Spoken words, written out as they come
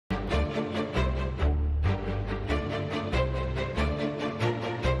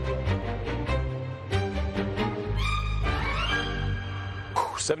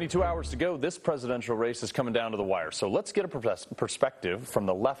72 hours to go. This presidential race is coming down to the wire. So let's get a perspective from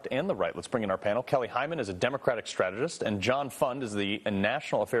the left and the right. Let's bring in our panel. Kelly Hyman is a Democratic strategist, and John Fund is the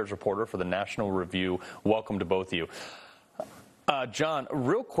national affairs reporter for the National Review. Welcome to both of you. John,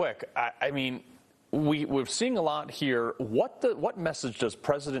 real quick, I mean, we're seeing a lot here. What message does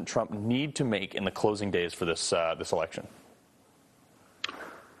President Trump need to make in the closing days for this election?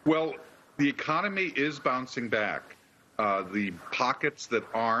 Well, the economy is bouncing back. The pockets that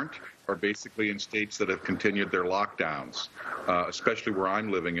aren't are basically in states that have continued their lockdowns, especially where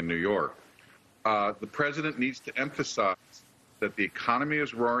I'm living in New York. The president needs to emphasize that the economy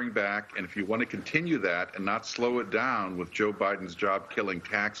is roaring back, and if you want to continue that and not slow it down with Joe Biden's job-killing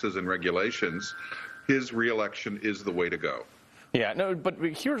taxes and regulations, his reelection is the way to go. Yeah, no, but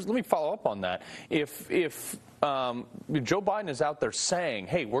let me follow up on that. If Joe Biden is out there saying,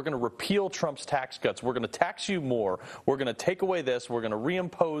 hey, we're going to repeal Trump's tax cuts, we're going to tax you more, we're going to take away this, we're going to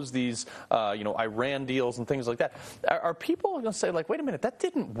reimpose these, Iran deals and things like that, are people going to say, like, wait a minute, that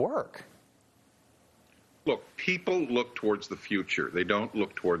didn't work? Look, people look towards the future. They don't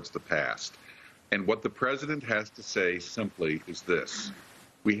look towards the past. And what the president has to say simply is this.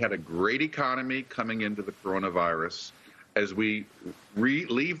 We had a great economy coming into the coronavirus. As we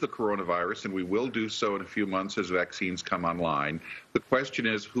leave the coronavirus, and we will do so in a few months as vaccines come online, the question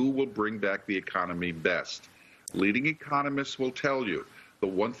is who will bring back the economy best? Leading economists will tell you the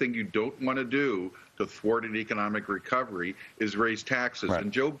one thing you don't want to do to thwart an economic recovery is raise taxes. Right.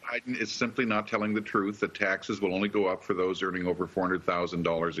 And Joe Biden is simply not telling the truth that taxes will only go up for those earning over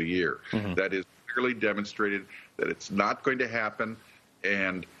 $400,000 a year. Mm-hmm. That is clearly demonstrated that it's not going to happen,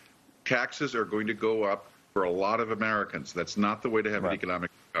 and taxes are going to go up for a lot of Americans. That's not the way to have an economic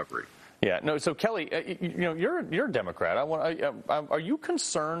recovery. Yeah, no. So Kelly, you're a Democrat. Are you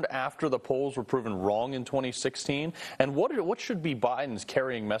concerned after the polls were proven wrong in 2016? And what should be Biden's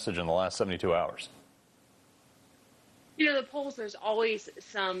carrying message in the last 72 hours? The polls, there's always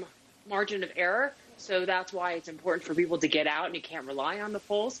some margin of error, so that's why it's important for people to get out, and you can't rely on the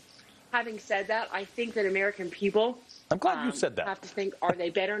polls. Having said that, I think that American people I'm glad you said that. Have to think, are they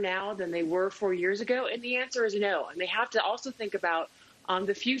better now than they were 4 years ago? And the answer is no. And they have to also think about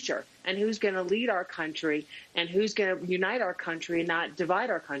the future and who's going to lead our country and who's going to unite our country and not divide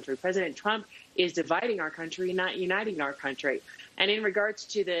our country. President Trump is dividing our country, not uniting our country. And in regards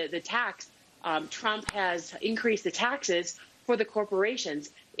to the tax, Trump has increased the taxes for the corporations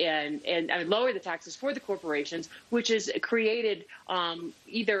and lower the taxes for the corporations, which has created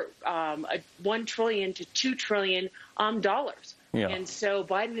either $1 trillion to $2 trillion dollars. Yeah. And so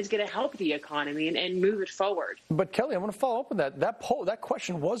Biden is going to help the economy and move it forward. But Kelly, I want to follow up on that. That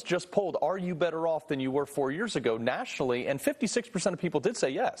question was just polled. Are you better off than you were 4 years ago nationally? And 56% of people did say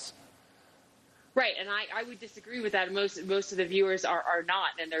yes. Right, and I would disagree with that. Most of the viewers are not,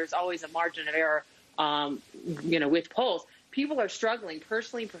 and there's always a margin of error, with polls. People are struggling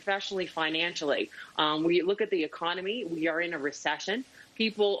personally, professionally, financially. We look at the economy. We are in a recession.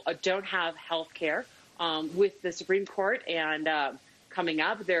 People don't have health care. With the Supreme Court and coming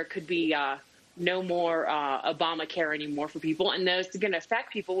up, there could be no more Obamacare anymore for people, and those are going to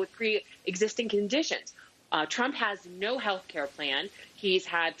affect people with pre-existing conditions. Trump has no health care plan. He's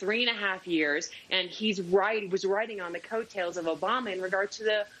had 3.5 years, and was riding on the coattails of Obama in regard to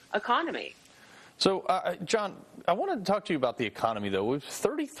the economy. So, John, I want to talk to you about the economy, though. With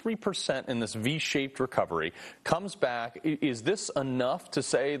 33% in this V-shaped recovery comes back. Is this enough to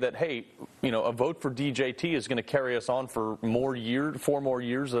say that, hey, a vote for DJT is going to carry us on for 4 more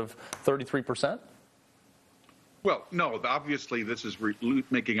years of 33%? Well, no. Obviously, this is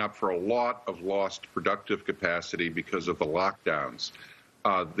making up for a lot of lost productive capacity because of the lockdowns.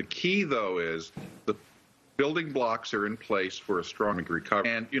 The key, though, is the building blocks are in place for a strong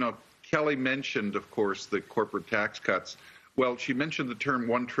recovery. And, Kelly mentioned, of course, the corporate tax cuts. Well, she mentioned the term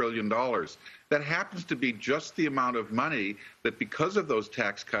 $1 trillion. That happens to be just the amount of money that, because of those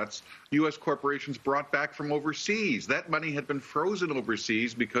tax cuts, U.S. corporations brought back from overseas. That money had been frozen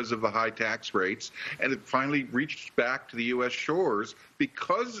overseas because of the high tax rates, and it finally reached back to the U.S. shores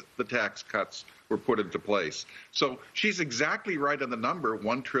because the tax cuts were put into place. So she's exactly right on the number,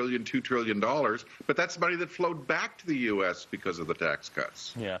 $1 trillion, $2 trillion, but that's money that flowed back to the U.S. because of the tax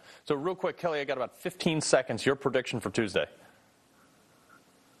cuts. Yeah. So real quick, Kelly, I got about 15 seconds. Your prediction for Tuesday?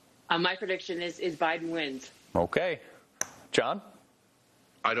 My prediction is Biden wins. Okay. John?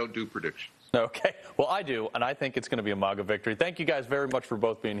 I don't do predictions. Okay. Well, I do, and I think it's going to be a MAGA victory. Thank you guys very much for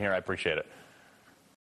both being here. I appreciate it.